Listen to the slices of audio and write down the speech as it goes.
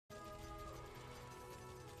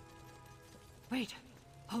Wait,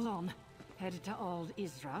 hold on. Headed to Old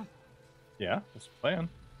Isra. Yeah, that's the plan.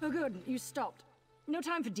 Oh good, you stopped. No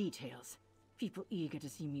time for details. People eager to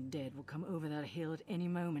see me dead will come over that hill at any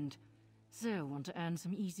moment. So, want to earn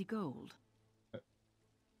some easy gold?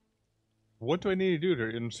 What do I need to do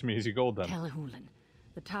to earn some easy gold then? Telhulen,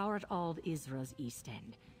 the tower at Old Isra's east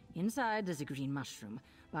end. Inside, there's a green mushroom.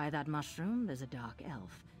 By that mushroom, there's a dark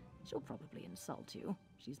elf. She'll probably insult you.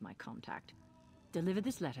 She's my contact. Deliver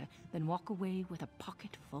this letter, then walk away with a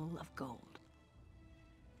pocket full of gold.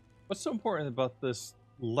 What's so important about this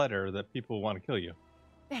letter that people want to kill you?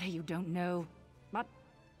 Better you don't know. But,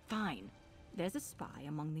 fine. There's a spy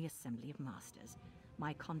among the Assembly of Masters.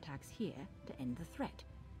 My contact's here to end the threat.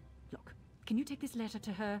 Look, can you take this letter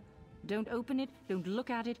to her? Don't open it, don't look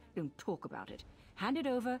at it, don't talk about it. Hand it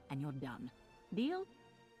over, and you're done. Deal?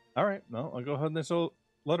 Alright, well, I'll go ahead and this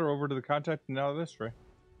letter over to the contact and out of this tray.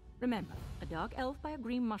 Remember, a dark elf by a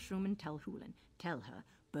green mushroom in Telhulen. Tell her,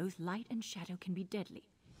 both light and shadow can be deadly.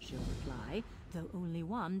 She'll reply, though only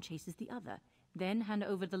one chases the other. Then hand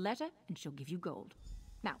over the letter, and she'll give you gold.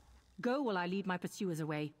 Now, go while I lead my pursuers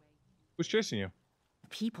away. Who's chasing you? The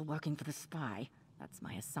people working for the spy. That's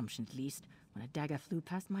my assumption, at least. When a dagger flew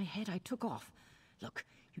past my head, I took off. Look,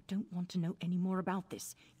 you don't want to know any more about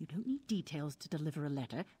this. You don't need details to deliver a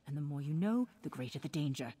letter, and the more you know, the greater the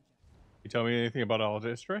danger. You tell me anything about all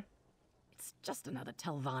this tray? It's just another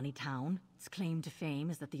Telvanni town. Its claim to fame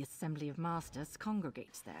is that the Assembly of Masters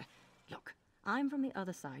congregates there. Look, I'm from the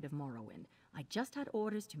other side of Morrowind. I just had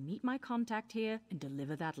orders to meet my contact here and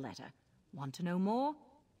deliver that letter. Want to know more?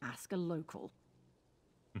 Ask a local.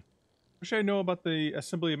 Wish I know about the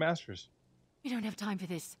Assembly of Masters. We don't have time for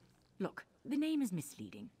this. Look, the name is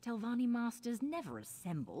misleading. Telvanni Masters never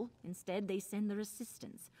assemble. Instead, they send their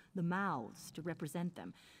assistants, the mouths, to represent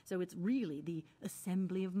them. So it's really the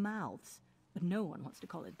Assembly of Mouths. But no one wants to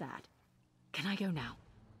call it that. Can I go now?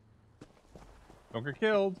 Don't get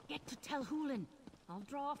killed. Get to Telhulen. I'll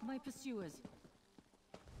draw off my pursuers.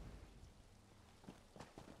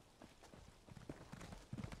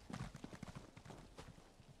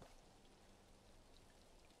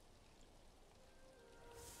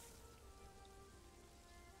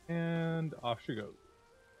 And off she goes.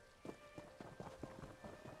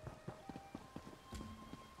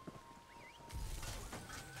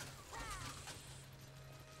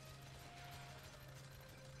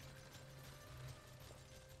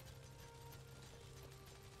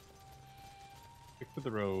 Stick to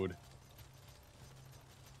the road.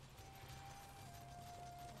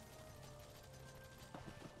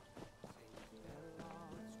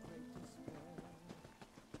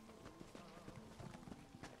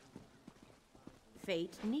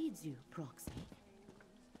 Fate needs you, Proxy.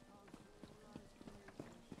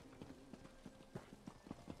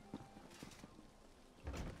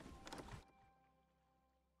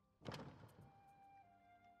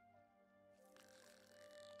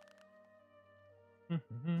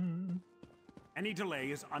 Any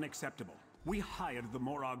delay is unacceptable. We hired the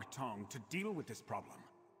Morag Tong to deal with this problem.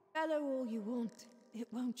 Bellow all you want. It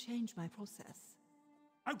won't change my process.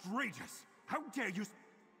 Outrageous! How dare you...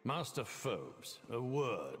 Master Phobes, a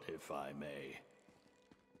word, if I may.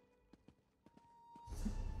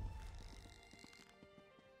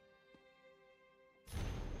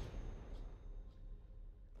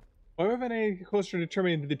 While we haven't any closer to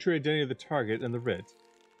determining the true identity of the target and the writ,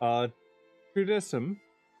 Trudesum,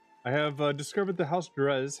 I have discovered the House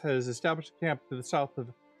Drez has established a camp to the south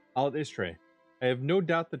of Al Istre. I have no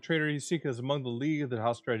doubt the traitor you seek is among the League of the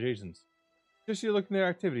House Drez agents. Just you look in their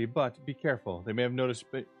activity, but be careful. They may have noticed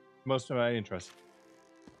most of my interest.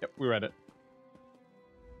 Yep, we read it.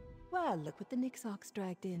 Well, look what the Nixox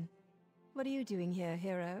dragged in. What are you doing here,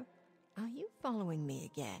 hero? Are you following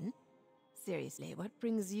me again? Seriously, what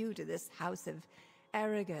brings you to this house of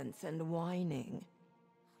arrogance and whining?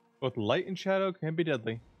 Both light and shadow can be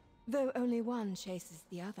deadly. Though only one chases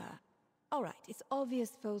the other. Alright, it's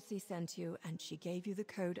obvious Folsey sent you and she gave you the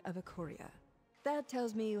code of a courier. That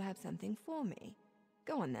tells me you have something for me.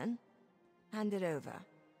 Go on then. Hand it over.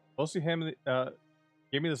 Folsey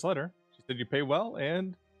gave me this letter. She said you pay well,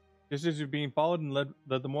 and just as you're being followed and led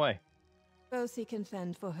them away. Folsey can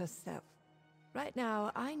fend for herself. Right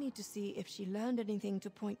now, I need to see if she learned anything to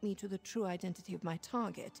point me to the true identity of my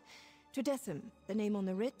target. Trudesum, the name on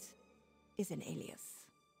the writ, is an alias.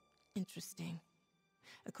 Interesting.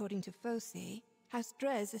 According to Folsey, House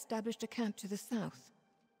Drez established a camp to the south.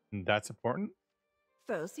 That's important?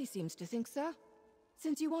 Folsey seems to think so.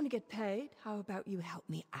 Since you want to get paid, how about you help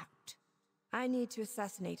me out? I need to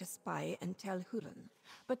assassinate a spy and tell Hulan.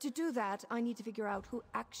 But to do that, I need to figure out who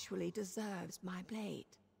actually deserves my blade.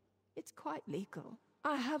 It's quite legal.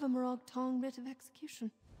 I have a Morag Tong writ of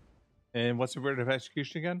execution. And what's the word of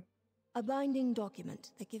execution again? A binding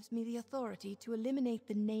document that gives me the authority to eliminate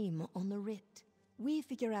the name on the writ. We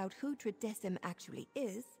figure out who Tridecim actually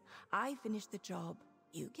is, I finish the job,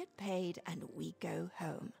 you get paid, and we go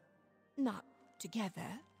home. Not together,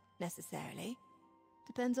 necessarily.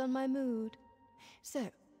 Depends on my mood. So,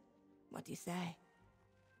 what do you say?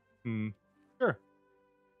 Sure.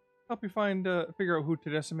 Help you figure out who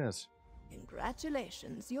Tridecim is.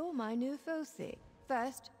 Congratulations, you're my new foci.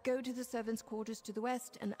 First, go to the servants' quarters to the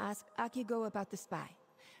west and ask Akigo about the spy.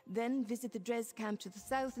 Then visit the Dres camp to the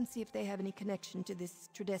south and see if they have any connection to this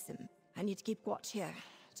Tridecim. I need to keep watch here,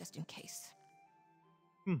 just in case.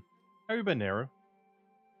 How you been, Nero?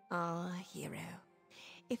 Ah, hero.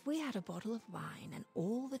 If we had a bottle of wine and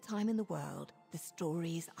all the time in the world, the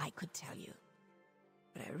stories I could tell you.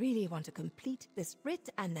 But I really want to complete this writ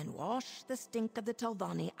and then wash the stink of the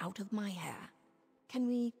Talvani out of my hair. Can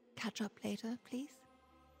we catch up later, please?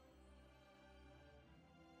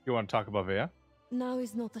 You want to talk about Vea? Now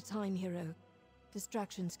is not the time, hero.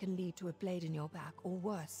 Distractions can lead to a blade in your back, or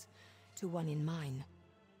worse, to one in mine.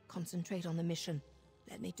 Concentrate on the mission.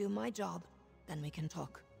 Let me do my job, then we can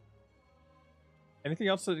talk. Anything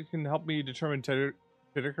else that can help me determine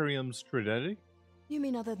Tridecim's identity? You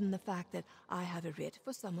mean other than the fact that I have a writ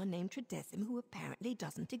for someone named Tridecim who apparently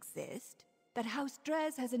doesn't exist? That House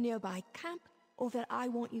Dres has a nearby camp? Or that I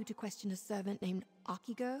want you to question a servant named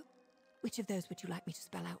Akigo? Which of those would you like me to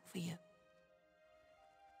spell out for you?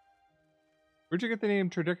 Where'd you get the name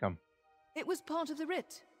Tridecim? It was part of the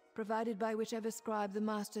writ, provided by whichever scribe the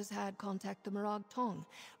masters had contact the Morag Tong.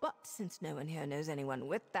 But since no one here knows anyone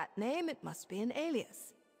with that name, it must be an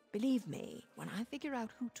alias. Believe me, when I figure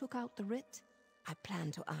out who took out the writ, I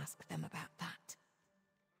plan to ask them about that.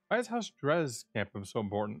 Why is House Dres camp so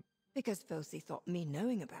important? Because Foci thought me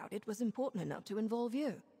knowing about it was important enough to involve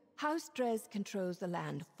you. House Dres controls the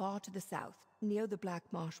land far to the south, near the Black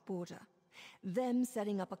Marsh border. Them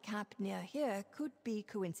setting up a camp near here could be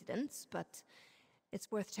coincidence, but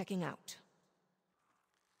it's worth checking out.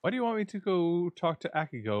 Why do you want me to go talk to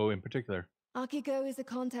Akigo in particular? Akigo is a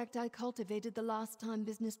contact I cultivated the last time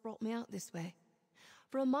business brought me out this way.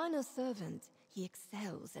 For a minor servant, he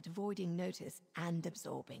excels at avoiding notice and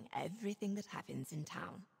absorbing everything that happens in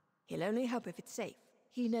town. He'll only help if it's safe.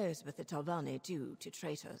 He knows what the Talvani do to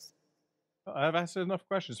traitors. I've asked enough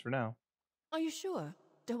questions for now. Are you sure?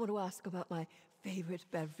 Don't want to ask about my favorite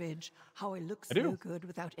beverage, how I look I so do. good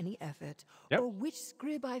without any effort, Yep. or which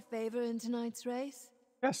scrib I favor in tonight's race?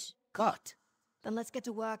 Yes. Good. Then let's get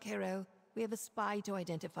to work, hero. We have a spy to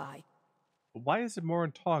identify. But why is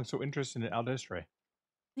Moran Tong so interested in Aldestre?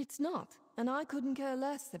 It's not, and I couldn't care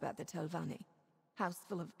less about the Telvanni. House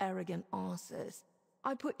full of arrogant arses.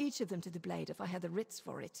 I'd put each of them to the blade if I had the writs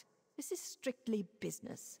for it. This is strictly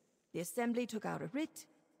business. The Assembly took out a writ.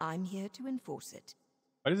 I'm here to enforce it.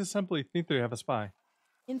 Why does the Assembly think they have a spy?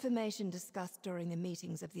 Information discussed during the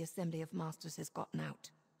meetings of the Assembly of Masters has gotten out.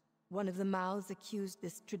 One of the mouths accused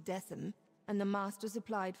this Tridecim, and the Masters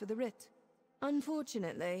applied for the writ.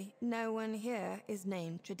 Unfortunately, no one here is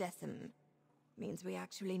named Tridecim. Means we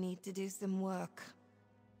actually need to do some work.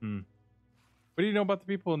 What do you know about the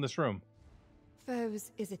people in this room?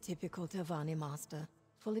 Foes is a typical Tavani master,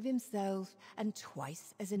 full of himself and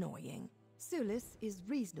twice as annoying. Sulis is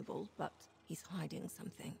reasonable, but he's hiding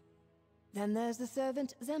something. Then there's the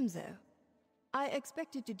servant Zemzo. I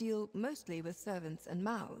expected to deal mostly with servants and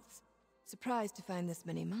mouths. Surprised to find this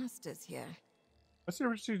many masters here. What's the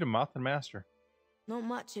difference between a mouth and master? Not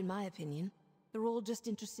much, in my opinion. They're all just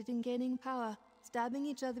interested in gaining power, stabbing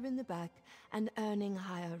each other in the back, and earning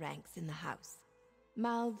higher ranks in the house.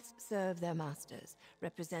 Mouths serve their masters,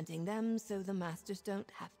 representing them so the masters don't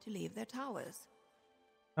have to leave their towers.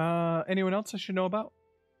 Anyone else I should know about?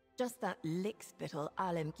 Just that lickspittle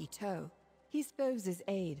Alem Gito. He's Foves'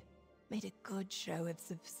 aide. Made a good show of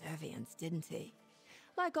subservience, didn't he?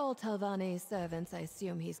 Like all Talvani's servants, I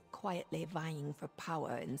assume he's quietly vying for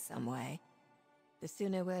power in some way. The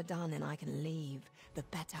sooner we're done and I can leave, the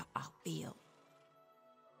better I'll feel.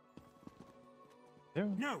 Yeah.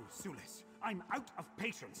 No, Sulis. I'm out of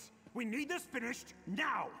patience. We need this finished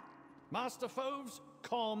now! Master Foves,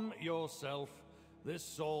 calm yourself. This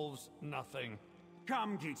solves nothing.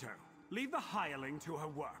 Come, Gito. Leave the hireling to her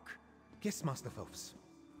work. Yes, Master Foves.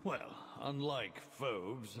 Well, unlike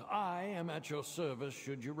Foves, I am at your service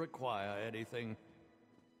should you require anything.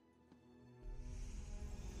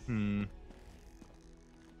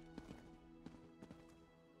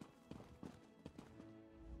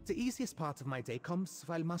 The easiest part of my day comes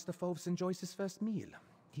while Master Foves enjoys his first meal.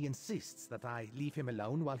 He insists that I leave him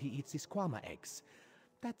alone while he eats his kwama eggs.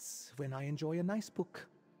 That's when I enjoy a nice book.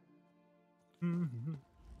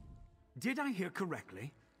 Did I hear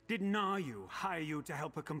correctly? Did Nayu hire you to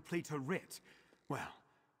help her complete her writ? Well,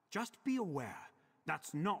 just be aware,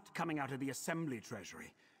 that's not coming out of the Assembly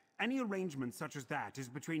Treasury. Any arrangement such as that is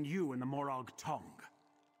between you and the Morag Tong.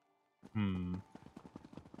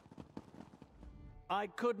 I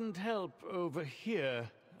couldn't help overhear.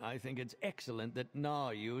 I think it's excellent that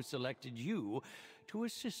Nayu selected you to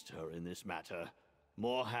assist her in this matter.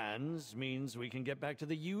 More hands means we can get back to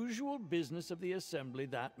the usual business of the Assembly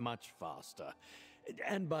that much faster.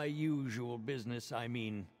 And by usual business, I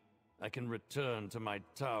mean I can return to my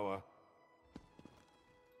tower.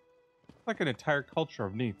 Like an entire culture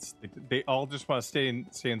of neats. They all just want to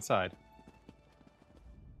stay inside.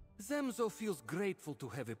 Zemzo feels grateful to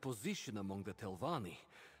have a position among the Telvanni.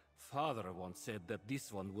 Father once said that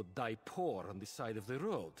this one would die poor on the side of the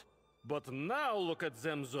road. But now look at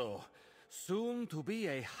Zemzo. Soon to be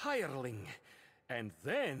a hireling. And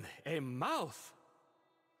then a mouth.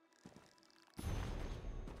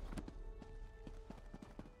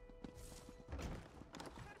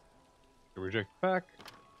 Reject back.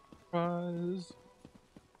 Surprise.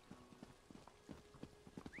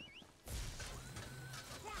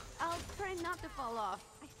 I'll try not to fall off.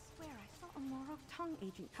 I swear I saw a Morag Tong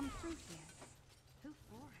agent come through here. Who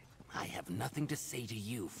for it? I have nothing to say to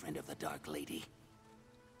you, friend of the Dark Lady.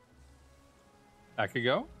 Back you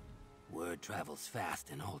go. Word travels fast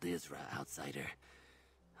in old Isra, outsider.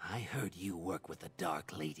 I heard you work with the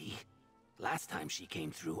Dark Lady. Last time she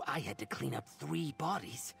came through, I had to clean up 3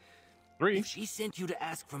 bodies. 3? If she sent you to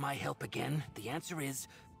ask for my help again, the answer is,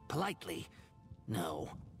 politely, no.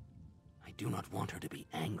 I do not want her to be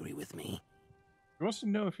angry with me. He wants to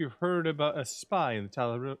know if you've heard about a spy in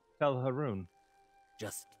the Tal Haroon.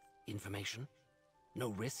 Just information? No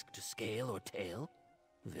risk to scale or tail?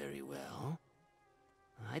 Very well.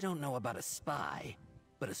 I don't know about a spy,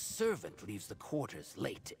 but a servant leaves the quarters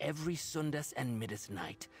late every Sundas and Midas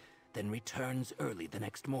night, then returns early the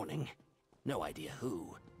next morning. No idea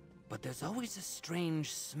who, but there's always a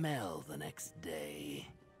strange smell the next day.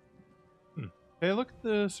 Hey, look at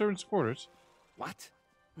the servants' quarters. What?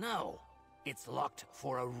 No. It's locked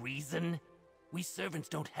for a reason. We servants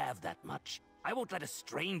don't have that much. I won't let a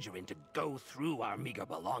stranger in to go through our meager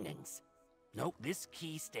belongings. Nope, this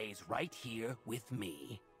key stays right here with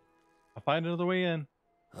me. I'll find another way in.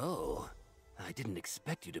 Oh, I didn't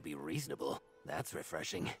expect you to be reasonable. That's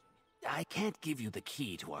refreshing. I can't give you the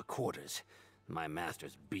key to our quarters. My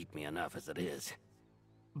masters beat me enough as it is.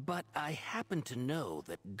 But I happen to know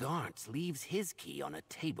that Garntz leaves his key on a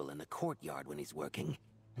table in the courtyard when he's working.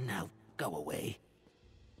 Now, go away.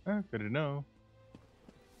 Good to know.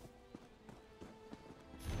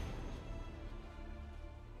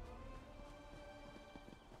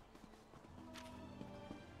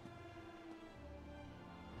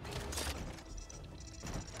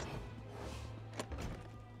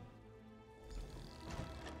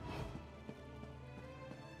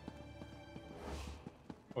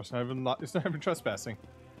 Oh, it's not even trespassing.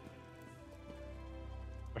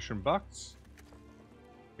 Mushroom box.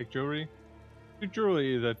 Fake jewelry. New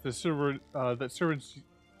jewelry that that servants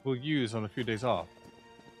will use on a few days off.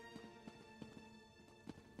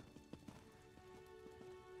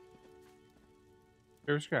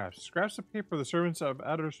 Here are scraps. Scraps of paper the servants of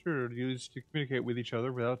Adar Spirit use to communicate with each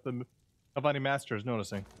other without the Telvanni masters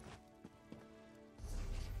noticing.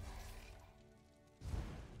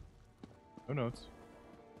 No notes.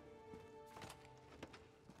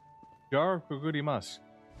 Jar of Gogudi Musk.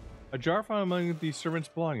 A jar found among the servants'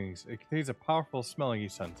 belongings. It contains a powerful smelling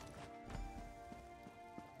scent.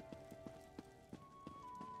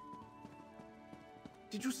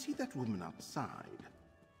 Did you see that woman outside?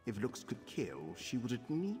 If looks could kill, she wouldn't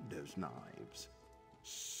need those knives.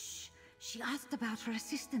 Shh. She asked about her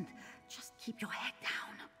assistant. Just keep your head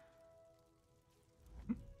down.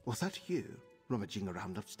 Was that you, rummaging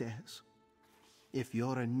around upstairs? If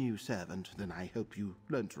you're a new servant, then I hope you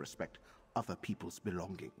learn to respect other people's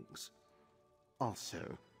belongings.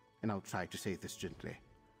 Also, and I'll try to say this gently,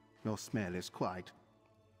 your smell is quite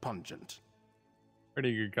pungent. Heard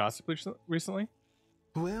you gossip recently?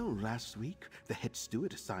 Well, last week, the head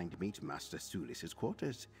steward assigned me to Master Sulis'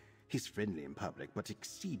 quarters. He's friendly in public, but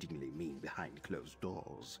exceedingly mean behind closed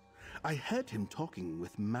doors. I heard him talking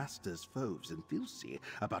with Masters Foves and Filsey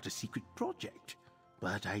about a secret project,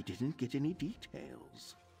 but I didn't get any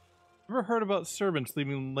details. Ever heard about servants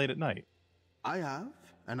leaving late at night? I have,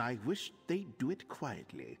 and I wish they'd do it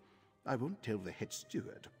quietly. I won't tell the head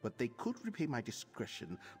steward, but they could repay my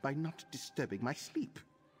discretion by not disturbing my sleep.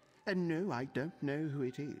 And no, I don't know who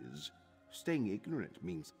it is. Staying ignorant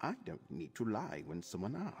means I don't need to lie when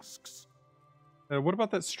someone asks. What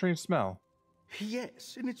about that strange smell?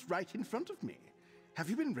 Yes, and it's right in front of me. Have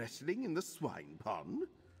you been wrestling in the swine pond?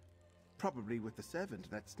 Probably with the servant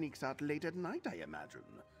that sneaks out late at night, I imagine.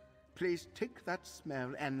 Please take that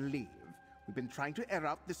smell and leave. We've been trying to air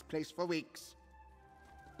out this place for weeks.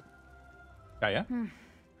 Yeah.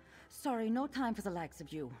 Sorry, no time for the likes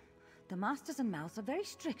of you. The Masters and Mouse are very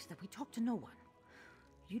strict that we talk to no one.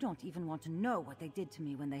 You don't even want to know what they did to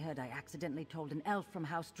me when they heard I accidentally told an elf from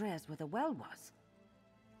House Dres where the well was.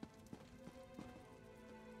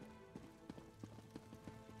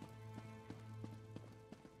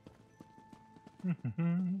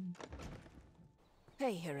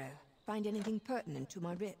 Hey, hero. Find anything pertinent to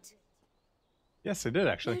my writ? Yes, I did,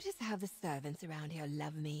 actually. Notice how the servants around here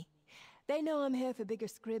love me. They know I'm here for bigger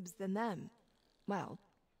scribs than them. Well,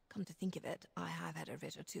 come to think of it, I have had a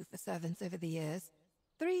writ or two for servants over the years.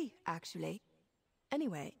 3, actually.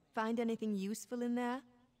 Anyway, find anything useful in there?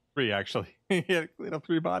 3, actually. He had to clean up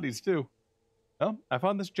 3 bodies, too. Well, I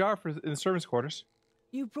found this jar in the servants' quarters.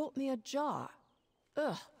 You brought me a jar.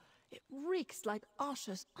 Ugh, it reeks like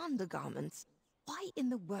Asha's undergarments. Why in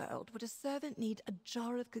the world would a servant need a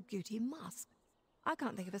jar of Kaguti musk? I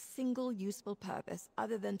can't think of a single useful purpose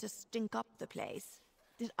other than to stink up the place.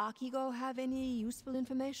 Did Akigo have any useful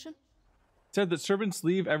information? It said that servants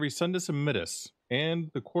leave every Sundus and Midas,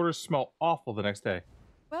 and the quarters smell awful the next day.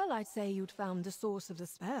 Well, I'd say you'd found the source of the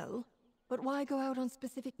smell. But why go out on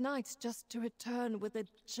specific nights just to return with a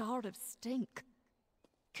jar of stink?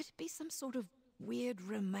 Could it be some sort of weird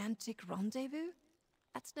romantic rendezvous?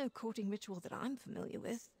 That's no courting ritual that I'm familiar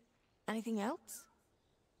with. Anything else?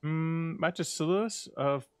 Matricillus,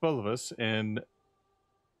 Fulvus, and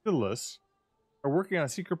Philus are working on a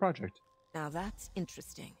secret project. Now that's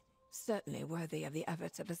interesting. Certainly worthy of the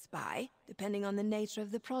efforts of a spy, depending on the nature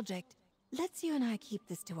of the project. Let's you and I keep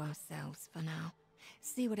this to ourselves for now.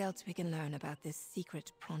 See what else we can learn about this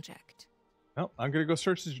secret project. Well, I'm gonna go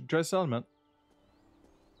search this Dres settlement.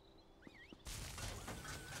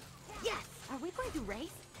 Yes! Are we going to race?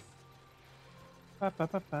 Ba, ba,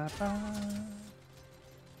 ba, ba, ba.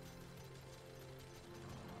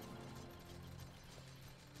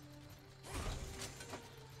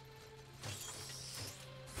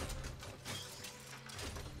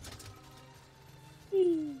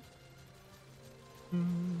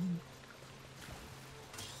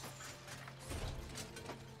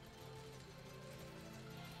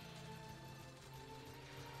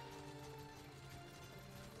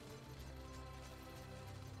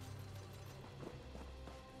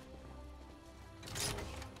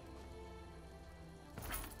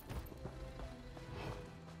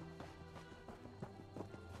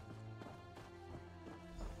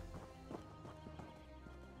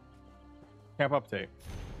 Camp update.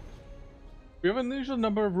 We have an unusual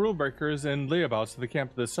number of rule breakers and layabouts to the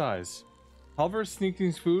camp of this size. Halvar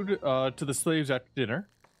sneaks food to the slaves after dinner.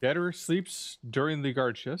 Gatter sleeps during the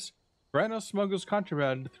guard shifts. Brano smuggles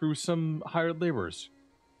contraband through some hired laborers.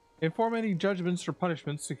 Inform any judgments or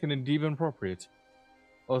punishments that can deem appropriate.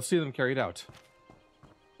 I'll see them carried out.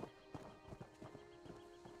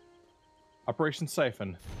 Operation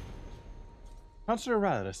Siphon. Counselor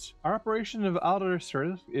Radis, our operation of Alder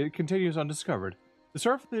Service, it continues undiscovered. The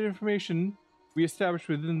source of the information we established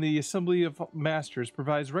within the Assembly of Masters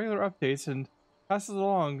provides regular updates and passes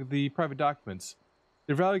along the private documents.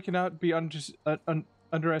 Their value cannot be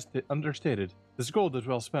understated. This gold is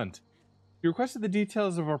well spent. You requested the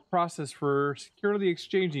details of our process for securely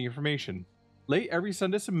exchanging information. Late every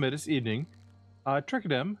Sunday and Midas evening,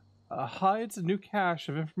 Trichidem hides a new cache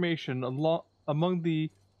of information among the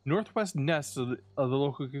northwest nests of the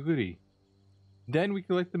local Kaguti. Then we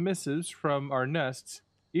collect the missives from our nests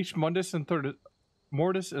each Mortis and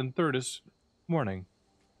Thirdis morning.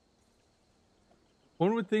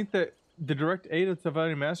 One would think that the direct aid of the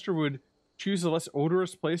Telvanni Master would choose a less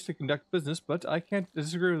odorous place to conduct business, but I can't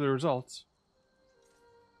disagree with the results.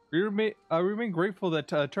 We remain grateful that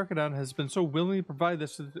Turkadon has been so willing to provide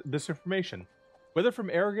this information. Whether from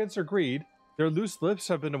arrogance or greed, their loose lips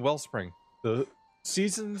have been a wellspring. The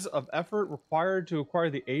seasons of effort required to acquire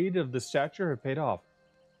the aid of the stature have paid off.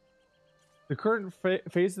 The current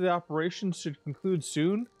phase of the operation should conclude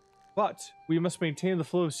soon, but we must maintain the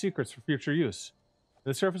flow of secrets for future use.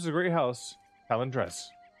 The surface of the great house, Talendress.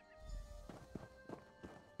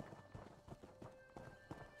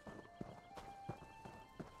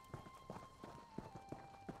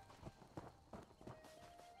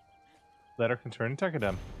 Letter concerning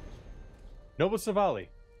Tekadem. Noble Savali,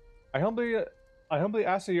 I humbly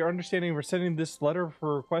ask that your understanding for sending this letter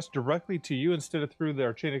for request directly to you instead of through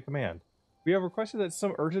our chain of command. We have requested that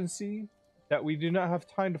some urgency that we do not have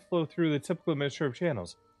time to flow through the typical administrative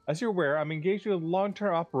channels. As you're aware, I'm engaged in a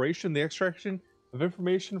long-term operation, the extraction of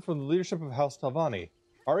information from the leadership of House Talvani.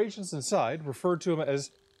 Our agents inside, referred to him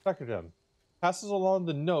as Secretum, passes along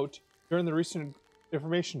the note during the recent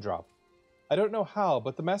information drop. I don't know how,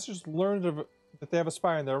 but the Masters learned that they have a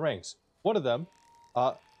spy in their ranks. One of them,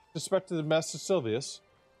 suspected Master Silvius,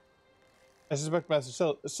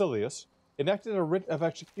 enacted a writ of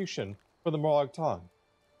execution for the Morag Tong.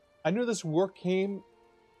 I knew this work came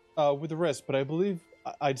with a risk, but I believe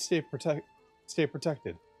I'd stay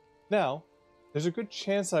protected. Now, there's a good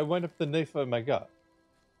chance I wind up the knife in my gut.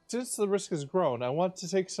 Since the risk has grown, I want to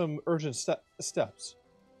take some urgent steps.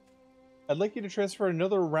 I'd like you to transfer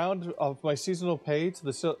another round of my seasonal pay to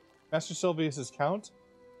the Master Silvius' account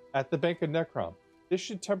at the Bank of Necrom. This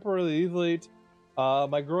should temporarily alleviate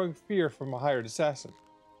my growing fear from a hired assassin.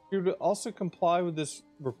 If you would also comply with this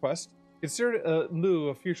request, consider it in lieu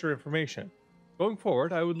of future information. Going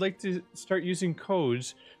forward, I would like to start using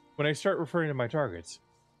codes when I start referring to my targets.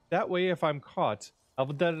 That way, if I'm caught, I'll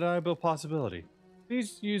have a deniable possibility.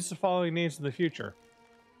 Please use the following names in the future: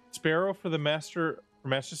 Sparrow for Master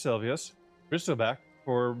Silvius, Bristleback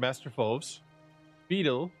for Master Foves,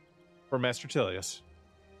 Beetle for Master Tilius.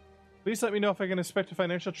 Please let me know if I can expect a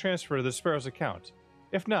financial transfer to the Sparrow's account.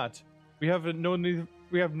 If not, we have no need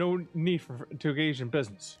to engage in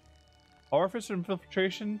business. Our efforts of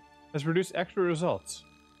infiltration has produced excellent results.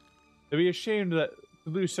 It'd be a shame to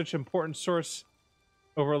lose such an important source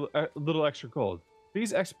over a little extra gold.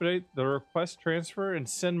 Please expedite the request transfer and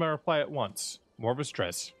send my reply at once. More of a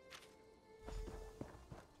stress.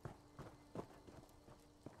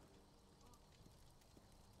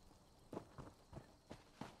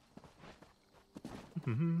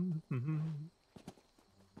 Are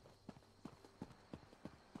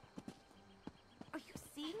you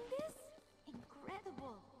seeing this?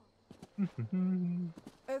 Incredible.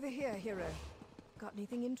 Over here, hero. Got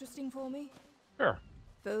anything interesting for me? Sure.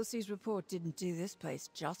 Volsi's report didn't do this place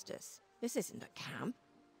justice. This isn't a camp.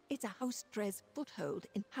 It's a House Dres foothold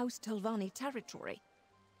in House Talvani territory.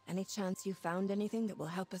 Any chance you found anything that will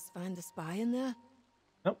help us find the spy in there?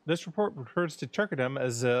 Nope, this report refers to Turkadem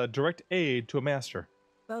as a direct aid to a master.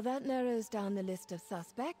 Well, that narrows down the list of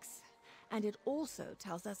suspects, and it also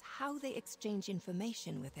tells us how they exchange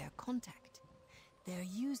information with their contact. They're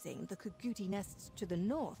using the Kuguti nests to the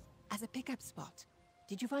north as a pickup spot.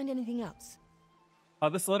 Did you find anything else?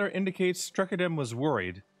 This letter indicates Turkadem was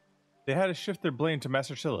worried. They had to shift their blame to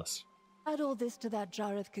Master Silas. Add all this to that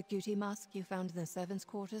jar of Kuguti musk you found in the servants'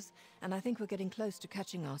 quarters, and I think we're getting close to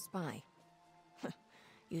catching our spy.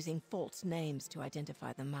 Using false names to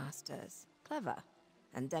identify the masters. Clever.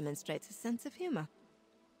 And demonstrates a sense of humor.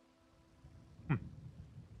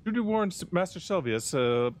 Judy warns Master Silvius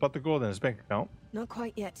about the gold in his bank account. Not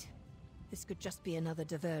quite yet. This could just be another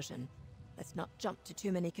diversion. Let's not jump to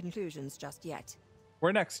too many conclusions just yet.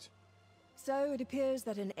 Where next? So it appears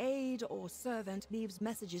that an aide or servant leaves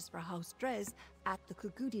messages for House Dres at the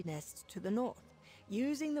Kuguti nests to the north,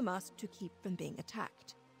 using the musk to keep from being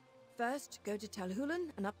attacked. First, go to Telhulan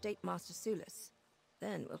and update Master Sulis.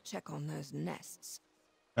 Then we'll check on those nests.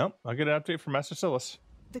 No, I'll get an update from Master Silas.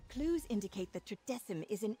 The clues indicate that Tridecim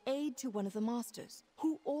is an aide to one of the masters,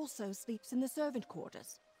 who also sleeps in the servant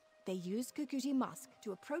quarters. They use Kuguti musk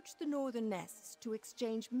to approach the northern nests to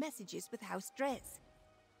exchange messages with House Dres.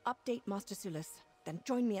 Update Master Sulis, then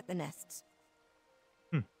join me at the nests.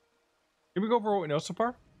 Can we go over what we know so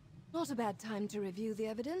far? Not a bad time to review the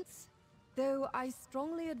evidence. Though I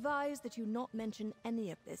strongly advise that you not mention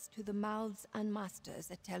any of this to the mouths and masters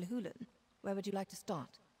at Telhulan. Where would you like to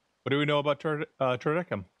start? What do we know about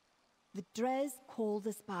Tridecim? The Dres call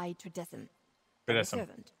the spy Tridecim. Tridecim. A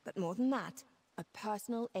servant, but more than that, a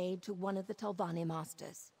personal aide to one of the Talvani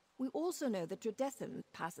masters. We also know that Tridecim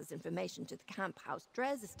passes information to the camp House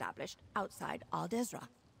Dres established outside Aldezra.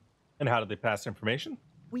 And how did they pass information?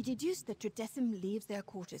 We deduce that Tridecim leaves their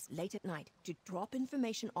quarters late at night to drop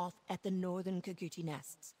information off at the northern Kuguti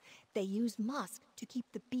nests. They use musk to keep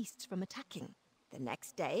the beasts from attacking. The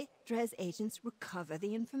next day, Dres agents recover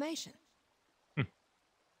the information.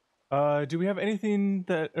 Do we have anything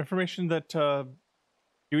do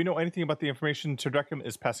we know anything about the information Tridecim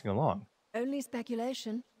is passing along? Only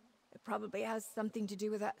speculation. It probably has something to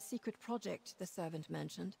do with that secret project the servant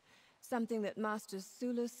mentioned. Something that Masters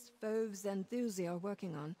Sulis, Foves, and Thusi are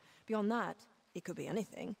working on. Beyond that, it could be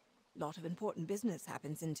anything. A lot of important business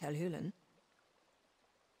happens in Telhulan.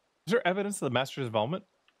 Is there evidence of the Master's involvement?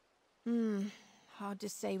 Hard to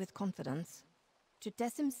say with confidence.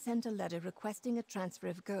 Tridecim sent a letter requesting a transfer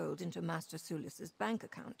of gold into Master Sulis' bank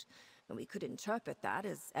account, and we could interpret that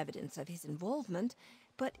as evidence of his involvement,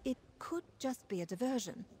 but it could just be a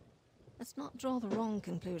diversion. Let's not draw the wrong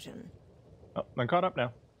conclusion. Oh, I'm caught up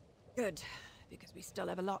now. Good, because we still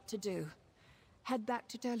have a lot to do. Head back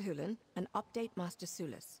to Telhulen and update Master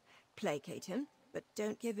Sulis. Placate him, but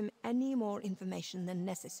don't give him any more information than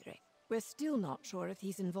necessary. We're still not sure if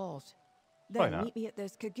he's involved. Why Then not? meet me at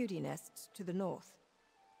those Kagudi nests to the north.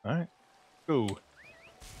 Alright. Go.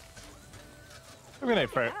 Good night,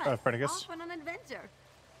 Fredicus. Off on an adventure.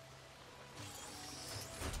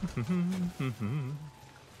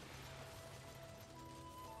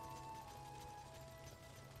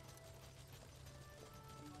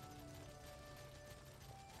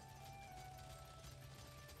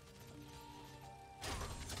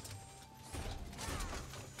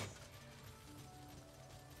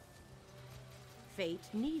 Fate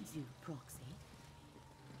needs you, Proxy.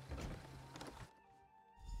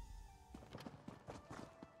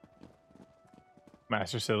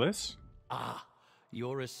 Master Silas? Ah,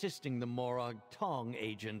 you're assisting the Morag Tong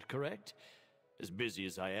agent, correct? As busy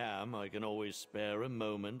as I am, I can always spare a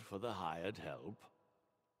moment for the hired help.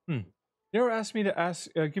 You never asked me to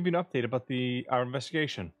give you an update about our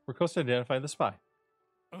investigation. We're close to identifying the spy.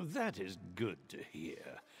 Oh, that is good to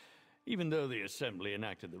hear. Even though the Assembly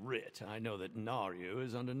enacted the writ, I know that Naryu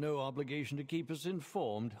is under no obligation to keep us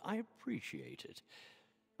informed. I appreciate it.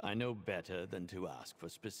 I know better than to ask for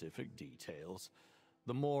specific details.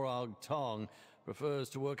 The Morag Tong prefers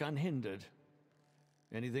to work unhindered.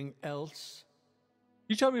 Anything else?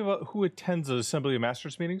 Can you tell me about who attends the Assembly of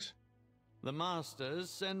Masters meetings? The Masters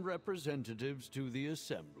send representatives to the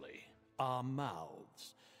Assembly, our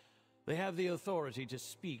mouths. They have the authority to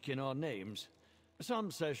speak in our names. Some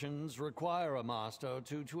sessions require a Master or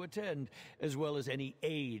two to attend, as well as any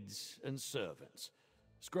aides and servants.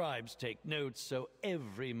 Scribes take notes so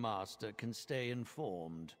every Master can stay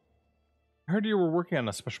informed. I heard you were working on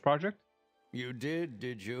a special project. You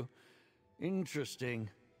did you? Interesting.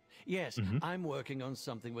 Yes, I'm working on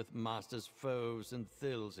something with Masters Foves and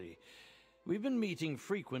Thilsey. We've been meeting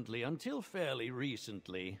frequently until fairly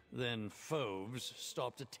recently. Then Foves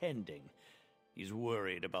stopped attending. He's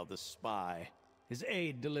worried about the spy. His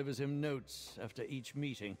aide delivers him notes after each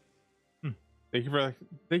meeting. Thank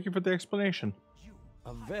you for the explanation.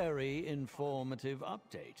 A very informative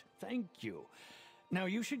update. Thank you. Now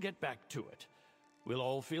you should get back to it. We'll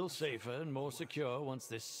all feel safer and more secure once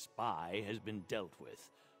this spy has been dealt with.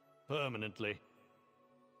 Permanently.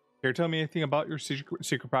 Care to tell me anything about your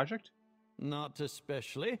secret project? Not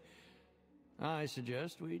especially. I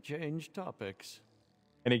suggest we change topics.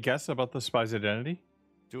 Any guess about the spy's identity?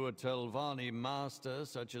 To a Telvanni master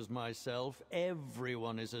such as myself,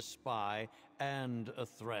 everyone is a spy and a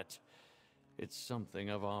threat. It's something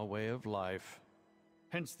of our way of life.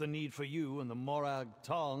 Hence the need for you and the Morag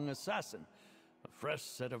Tong assassin. A fresh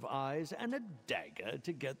set of eyes and a dagger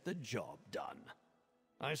to get the job done.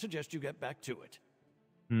 I suggest you get back to it.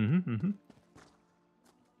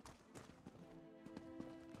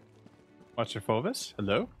 Master Fovis,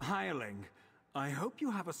 hello? Hireling, I hope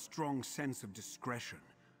you have a strong sense of discretion.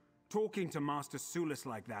 Talking to Master Sulis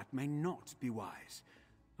like that may not be wise.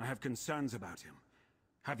 I have concerns about him.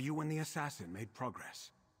 Have you and the assassin made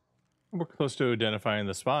progress? We're close to identifying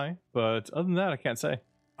the spy, but other than that, I can't say.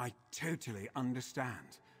 I totally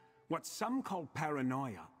understand. What some call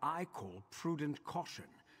paranoia, I call prudent caution.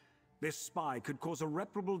 This spy could cause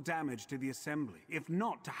irreparable damage to the Assembly, if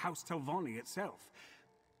not to House Telvanni itself.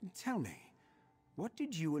 Tell me, what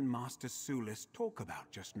did you and Master Sulis talk about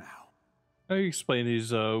just now? You explain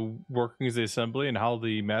these workings of the Assembly and how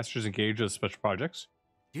the Masters engage with special projects.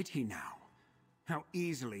 Did he now? How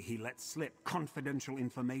easily he let slip confidential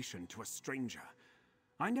information to a stranger.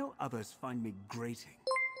 I know others find me grating,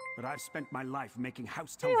 but I've spent my life making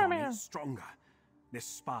House Telvanni stronger. This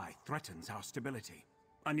spy threatens our stability.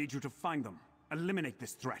 I need you to find them. Eliminate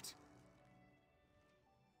this threat.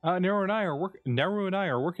 Nero and I are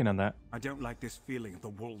working on that. I don't like this feeling of the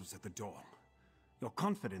wolves at the door. Your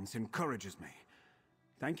confidence encourages me.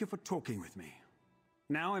 Thank you for talking with me.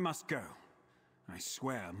 Now I must go. I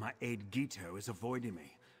swear my aide Gito is avoiding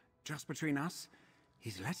me. Just between us,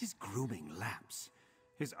 he's let his grooming lapse.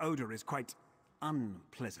 His odor is quite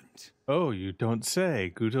unpleasant. Oh, you don't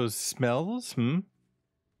say. Guto's smells,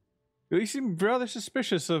 You seem rather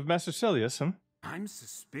suspicious of Master Celius, I'm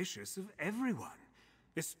suspicious of everyone,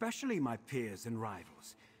 especially my peers and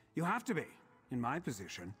rivals. You have to be, in my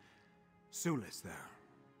position. Sulis, though,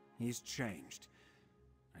 he's changed.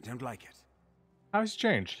 I don't like it. How's he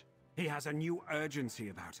changed? He has a new urgency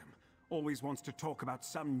about him. Always wants to talk about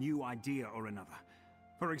some new idea or another.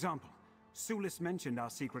 For example, Sulis mentioned our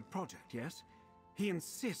secret project, yes? He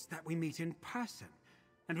insists that we meet in person.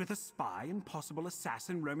 And with a spy and possible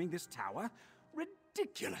assassin roaming this tower?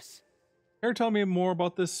 Ridiculous. Can you tell me more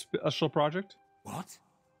about this special project? What?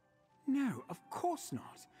 No, of course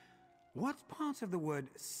not. What part of the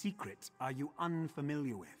word secret are you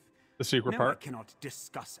unfamiliar with? The secret No, part? I cannot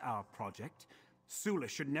discuss our project. Sula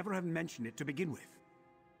should never have mentioned it to begin with.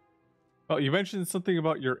 Oh, you mentioned something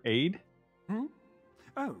about your aide?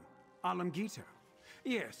 Oh, Alamgito.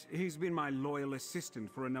 Yes, he's been my loyal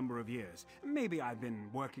assistant for a number of years. Maybe I've been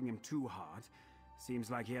working him too hard. Seems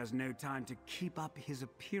like he has no time to keep up his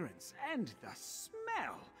appearance. And the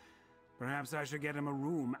smell! Perhaps I should get him a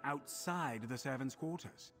room outside the servants'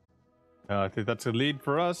 quarters. I think that's a lead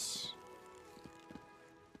for us.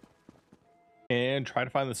 And try to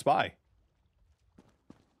find the spy.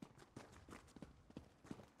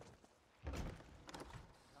 Can't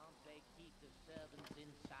they keep the servants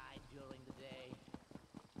inside during the day?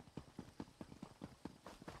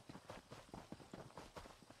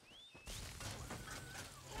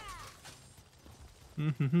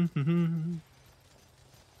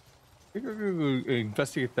 We're gonna go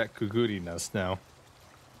investigate that Kuguri nest now.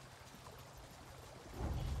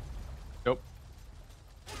 Nope.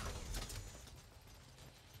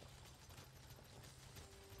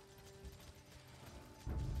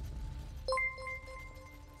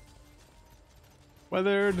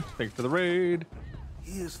 Weathered. Thanks for the raid.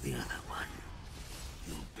 Here's the other one.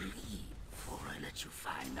 You'll bleed before I let you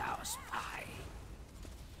find our spy.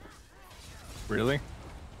 Really?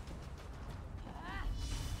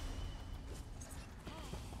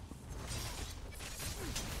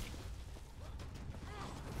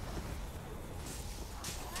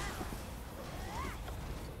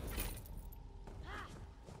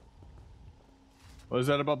 What is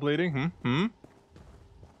that about bleeding?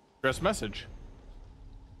 Address message.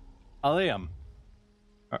 Alum.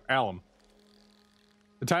 Alum.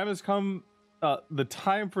 The time has come. The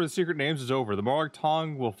time for the secret names is over. The Morag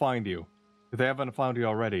Tong will find you. If they haven't found you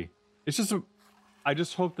already. It's just I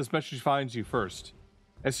just hope this message finds you first.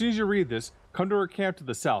 As soon as you read this, come to our camp to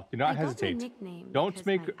the south. Do not hesitate. I got my nickname Don't because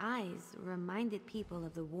make my eyes reminded people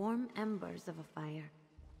of the warm embers of a fire.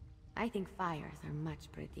 I think fires are much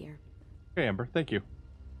prettier. Okay, Amber, thank you.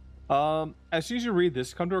 As soon as you read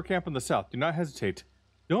this, come to our camp in the south. Do not hesitate.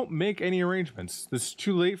 Don't make any arrangements. This is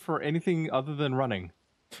too late for anything other than running.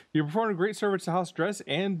 You performed a great service to House Dress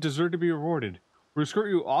and deserve to be rewarded. We escort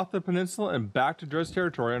you off the peninsula and back to Dress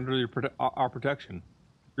territory under our protection.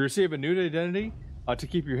 You receive a new identity to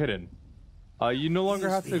keep you hidden. You no longer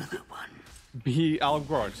have to be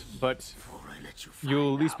Algort, but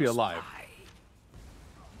you'll at least be alive.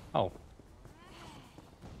 Oh.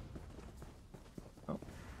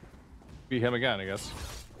 Be him again, I guess.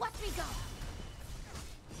 Watch me go.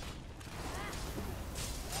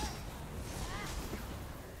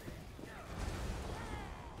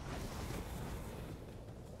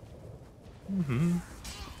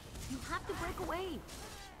 You have to break away.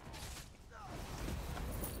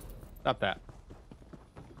 Stop that.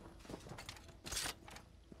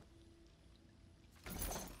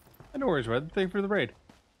 No worries, Red. Thank you for the raid.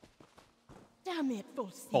 Damn it,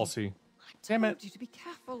 Falsey. Falsey. Damn it. You to be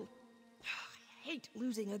careful. I hate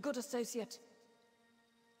losing a good associate.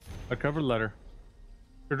 A cover letter.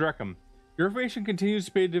 To Dreckham. Your information continues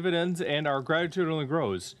to pay dividends and our gratitude only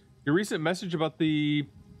grows. Your recent message about the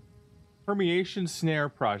Permeation Snare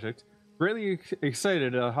project greatly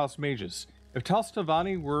excited House Mages. If Tal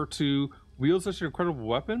Stevani were to wield such an incredible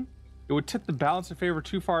weapon, it would tip the balance in favor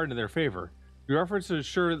too far into their favor. Your efforts to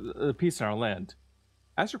ensure the peace in our land.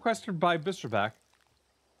 As requested by Bisterback,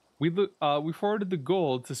 we forwarded the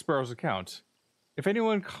gold to Sparrow's account. If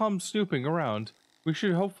anyone comes snooping around, we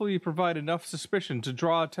should hopefully provide enough suspicion to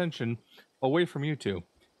draw attention away from you two.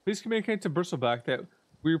 Please communicate to Bristleback that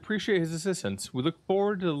we appreciate his assistance. We look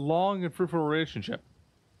forward to a long and fruitful relationship.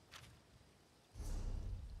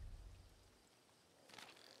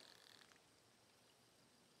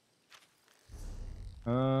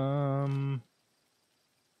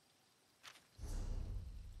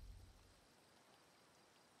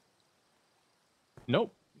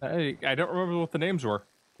 Nope. I don't remember what the names were.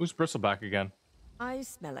 Who's Bristleback again? I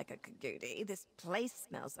smell like a Kagudi, this place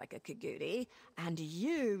smells like a Kagudi, and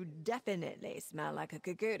you definitely smell like a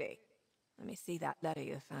Kagudi. Let me see that letter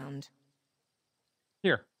you found.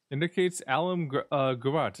 Here. Indicates Alum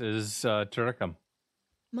Gurat is Terekum.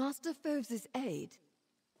 Master Fov's aide.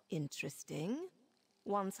 Interesting.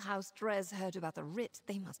 Once House Drez heard about the writ,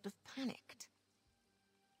 they must have panicked.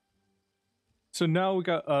 So now we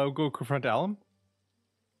got go confront Alum?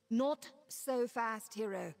 Not so fast,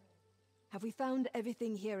 hero. Have we found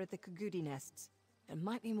everything here at the Kagudi nests? There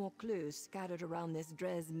might be more clues scattered around this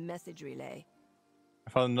Drez message relay. I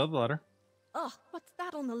found another letter. Ugh, what's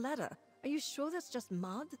that on the letter? Are you sure that's just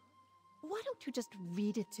mud? Why don't you just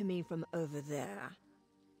read it to me from over there?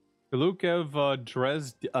 Luke gave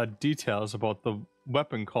Drez details about the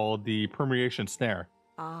weapon called the Permeation Snare.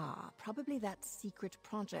 Ah, probably that secret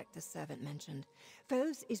project the servant mentioned.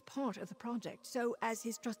 Foes is part of the project, so as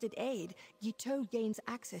his trusted aide, Guiteau gains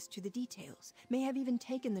access to the details. May have even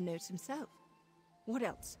taken the notes himself. What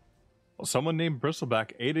else? Well, someone named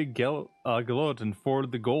Bristleback aided Galot and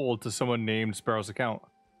forwarded the gold to someone named Sparrow's account.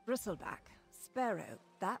 Bristleback, Sparrow,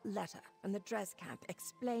 that letter, and the Drez camp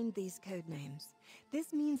explained these code names.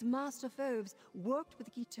 This means Master Foves worked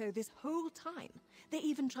with Guiteau this whole time. They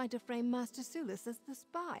even tried to frame Master Sulis as the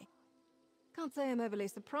spy. Can't say I'm overly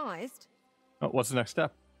surprised. Oh, what's the next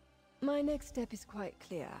step? My next step is quite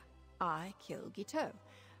clear. I kill Guiteau.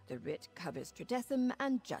 The writ covers Tridecim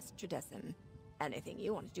and just Tridecim. Anything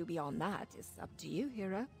you want to do beyond that is up to you,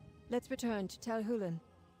 hero. Let's return to Tel Hulan.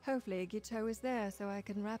 Hopefully Guiteau is there so I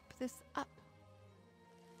can wrap this up.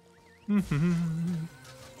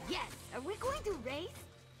 Yes, are we going to race?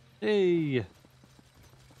 Hey!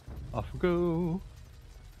 Off we go.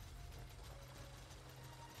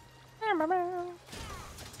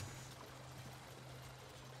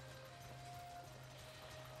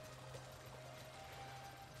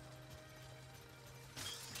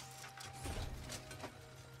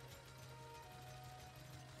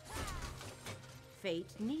 Fate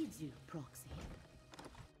needs you, Proxy.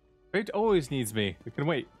 Fate always needs me. We can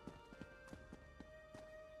wait.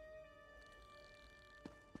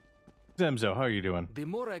 Zemzo, how are you doing? The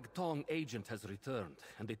Morag Tong agent has returned,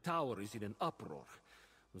 and the tower is in an uproar.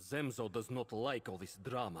 Zemzo does not like all this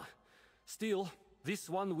drama. Still, this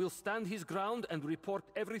one will stand his ground and report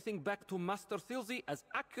everything back to Master Thilzy as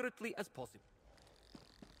accurately as possible.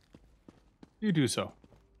 You do so.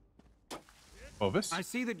 Ovis? I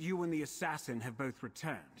see that you and the assassin have both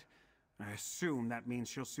returned. I assume that means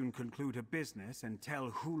she'll soon conclude her business and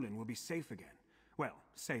Tel Hulan will be safe again. Well,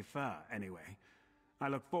 safer, anyway. I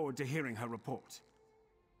look forward to hearing her report.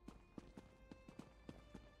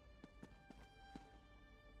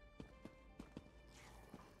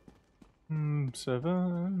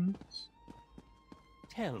 Seven.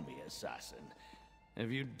 Tell me, assassin, have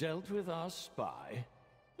you dealt with our spy?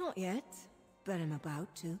 Not yet, but I'm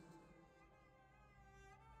about to.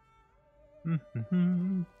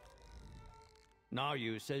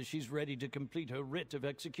 Naryu says she's ready to complete her writ of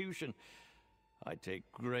execution. I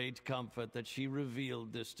take great comfort that she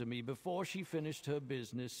revealed this to me before she finished her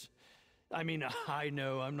business. I mean, I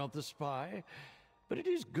know I'm not the spy, but it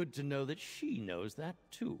is good to know that she knows that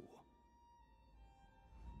too.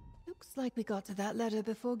 Looks like we got to that letter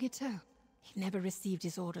before Guiteau. He never received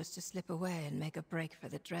his orders to slip away and make a break for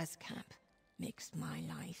the Drez camp. Makes my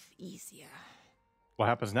life easier. What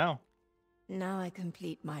happens now? Now I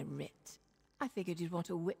complete my writ. I figured you'd want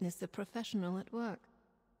to witness a professional at work.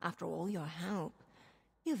 After all your help,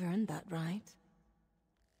 you've earned that right.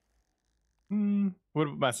 What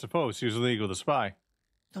about Master Foes? He was illegal to spy.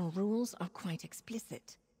 The rules are quite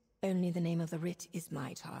explicit. Only the name of the writ is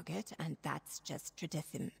my target, and that's just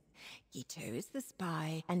Tridecim. Guiteau is the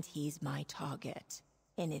spy, and he's my target.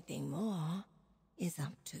 Anything more is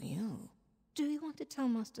up to you. Do you want to tell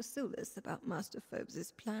Master Sulis about Master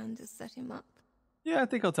Phobes' plan to set him up? Yeah, I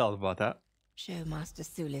think I'll tell him about that. Show Master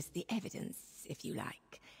Sulis the evidence, if you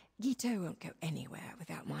like. Guiteau won't go anywhere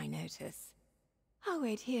without my notice. I'll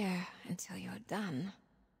wait here until you're done.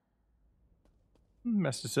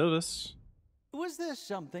 Master Silvus. Was there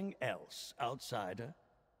something else, outsider?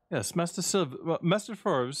 Yes, Master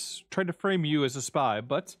Forbes tried to frame you as a spy,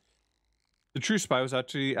 but the true spy was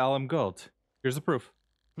actually Alam Guld. Here's the proof.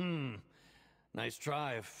 Nice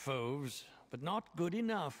try, Foves, but not good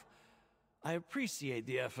enough. I appreciate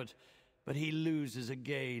the effort, but he loses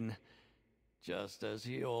again, just as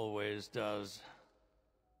he always does.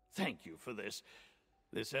 Thank you for this.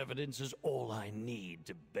 This evidence is all I need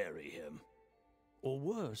to bury him. Or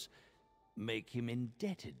worse, make him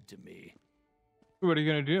indebted to me. What are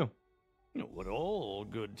you going to do? You know what all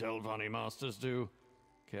good Telvanni masters do.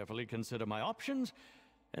 Carefully consider my options,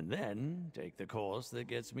 and then take the course that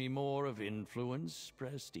gets me more of influence,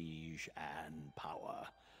 prestige, and power.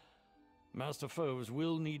 Master Foes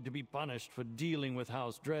will need to be punished for dealing with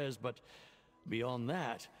House Drez, but beyond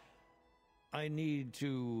that, I need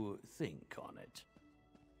to think on it.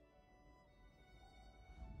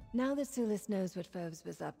 Now that Sulis knows what Phobes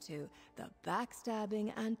was up to, the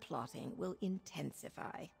backstabbing and plotting will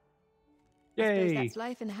intensify. Yay! I suppose that's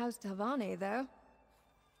life in House Telvanni, though.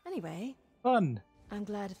 Anyway, fun. I'm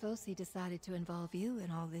glad Fosi decided to involve you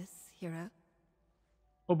in all this, hero.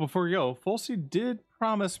 Oh, before you go, Folsey did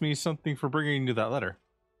promise me something for bringing you that letter.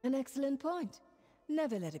 An excellent point.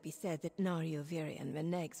 Never let it be said that Nario Virian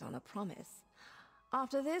reneges on a promise.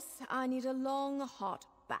 After this, I need a long, hot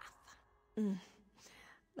bath.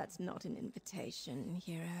 That's not an invitation,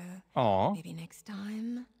 hero. Aw. Maybe next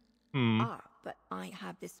time. But I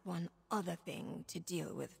have this one other thing to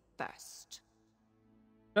deal with first.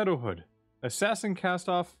 Shadowhood. Assassin cast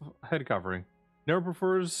off head covering. Never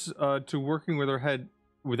prefers to working with her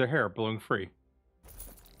hair blowing free.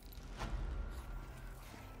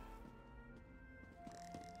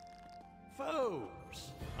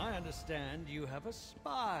 Foes, I understand you have a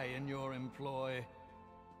spy in your employ.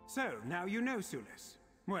 So, now you know, Sulis.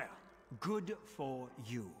 Well, good for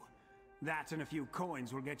you. That and a few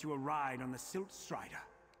coins will get you a ride on the Silt Strider.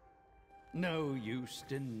 No use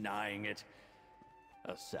denying it.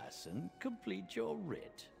 Assassin, complete your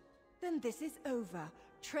writ. Then this is over.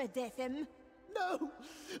 Tredethim. No!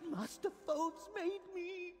 Master Phobes made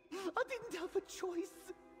me! I didn't have a choice!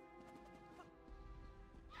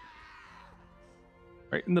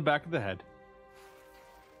 Right in the back of the head.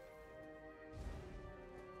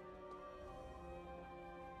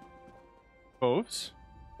 Folks?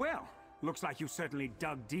 Well, looks like you certainly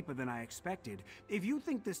dug deeper than I expected. If you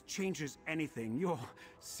think this changes anything, you're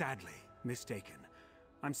sadly mistaken.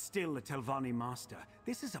 I'm still a Telvanni master.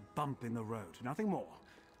 This is a bump in the road, nothing more.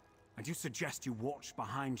 I do suggest you watch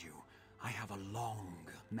behind you. I have a long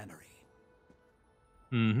memory.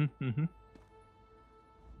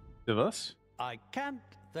 Divas? I can't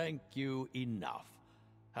thank you enough.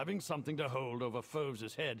 Having something to hold over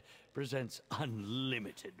Foves' head presents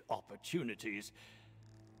unlimited opportunities.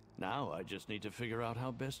 Now I just need to figure out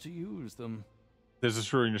how best to use them. Does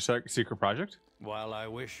this ruin your secret project? While I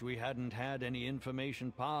wish we hadn't had any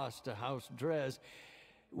information passed to House Drez,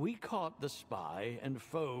 we caught the spy and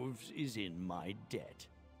Foves is in my debt.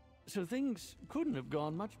 So things couldn't have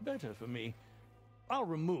gone much better for me. I'll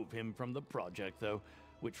remove him from the project, though,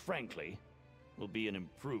 which frankly will be an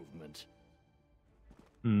improvement.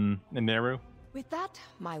 And Neru? With that,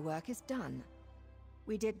 my work is done.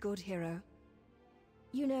 We did good, hero.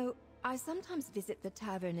 You know, I sometimes visit the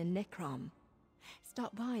tavern in Necrom.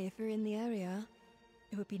 Stop by if you're in the area.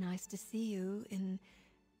 It would be nice to see you in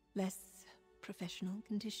less professional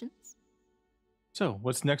conditions. So,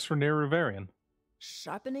 what's next for Neru Varian?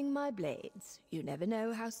 Sharpening my blades. You never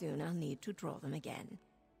know how soon I'll need to draw them again.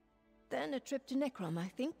 Then a trip to Necrom, I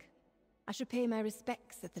think. I should pay my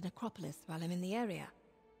respects at the necropolis while I'm in the area.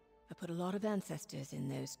 I put a lot of ancestors in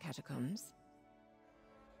those catacombs.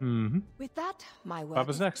 With that, my work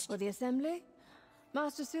is next. for the Assembly.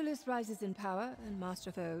 Master Sulis rises in power, and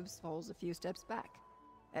Master Phobes falls a few steps back.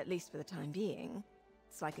 At least for the time being.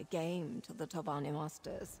 It's like a game to the Telvanni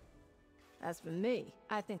Masters. As for me,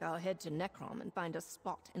 I think I'll head to Necrom and find a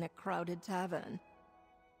spot in a crowded tavern.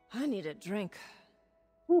 I need a drink.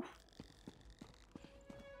 Oof.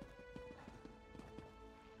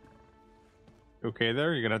 Okay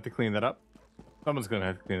there, you're gonna have to clean that up. Someone's gonna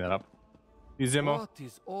have to clean that up. Izemo. What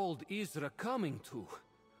is old Isra coming to?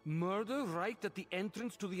 Murder right at the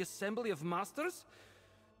entrance to the Assembly of Masters?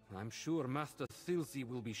 I'm sure Master Thilsi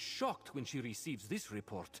will be shocked when she receives this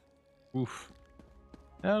report. Oof.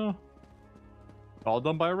 Well, all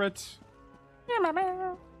done by writ.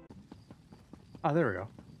 Ah, there we go.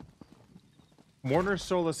 Mourner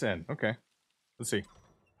Solace Inn. Okay. Let's see.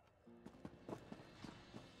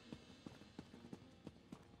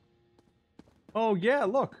 Oh, yeah,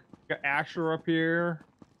 look. Got Asher up here.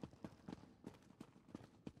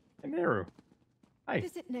 And Neru. Hi.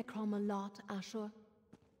 Visit Necrom a lot, Ashur.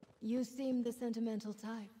 You seem the sentimental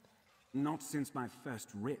type. Not since my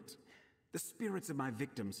first writ. The spirits of my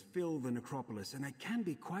victims fill the necropolis, and they can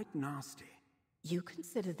be quite nasty. You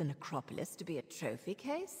consider the necropolis to be a trophy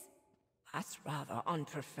case? That's rather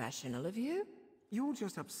unprofessional of you. You're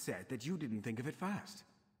just upset that you didn't think of it first.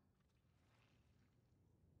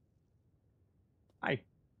 Hi.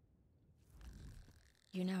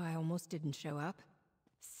 You know, I almost didn't show up.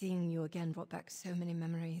 Seeing you again brought back so many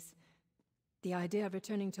memories. The idea of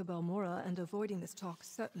returning to Balmora and avoiding this talk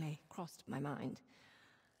certainly crossed my mind.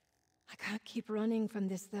 I can't keep running from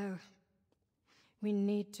this, though. We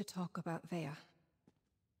need to talk about Vea.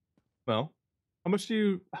 Well, how much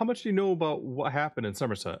do you know about what happened in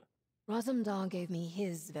Somerset? Razumdar gave me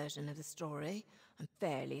his version of the story. I'm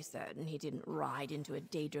fairly certain he didn't ride into a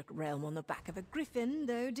Daedric realm on the back of a griffin,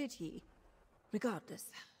 though, did he?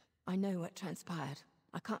 Regardless, I know what transpired.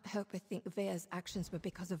 I can't help but think Vea's actions were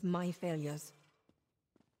because of my failures.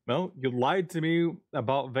 Well, you lied to me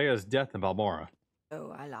about Vea's death in Balmora.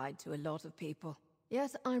 Oh, I lied to a lot of people.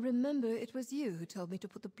 Yes, I remember it was you who told me to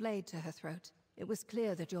put the blade to her throat. It was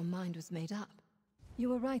clear that your mind was made up. You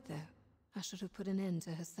were right, though. I should have put an end to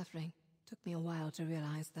her suffering. Took me a while to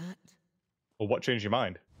realize that. Well, what changed your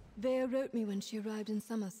mind? Vea wrote me when she arrived in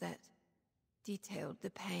Somerset. Detailed the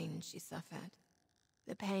pain she suffered.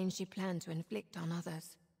 The pain she planned to inflict on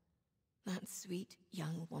others. That sweet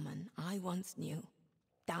young woman I once knew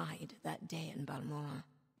died that day in Balmora.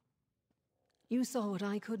 You saw what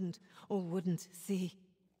I couldn't or wouldn't see.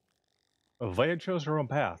 Vea chose her own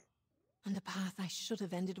path. And a path I should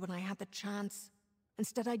have ended when I had the chance.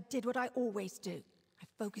 Instead, I did what I always do. I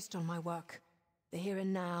focused on my work. The here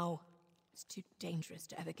and now. It's too dangerous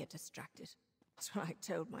to ever get distracted. That's what I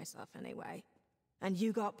told myself anyway. And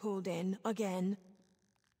you got pulled in again.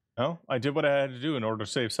 No, I did what I had to do in order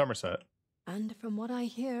to save Somerset. And from what I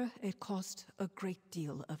hear, it cost a great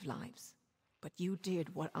deal of lives. But you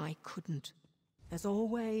did what I couldn't. As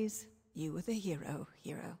always, you were the hero.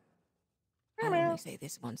 I'll only say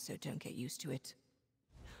this once, so don't get used to it.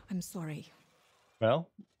 I'm sorry. Well,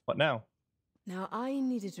 what now? Now I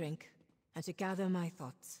need a drink, and to gather my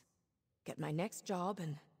thoughts. Get my next job,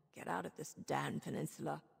 and get out of this damn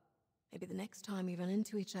peninsula. Maybe the next time we run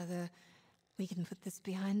into each other, we can put this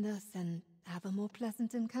behind us and have a more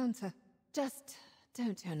pleasant encounter. Just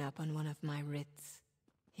don't turn up on one of my writs,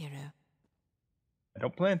 hero. I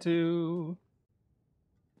don't plan to.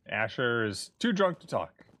 Asher is too drunk to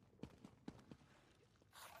talk.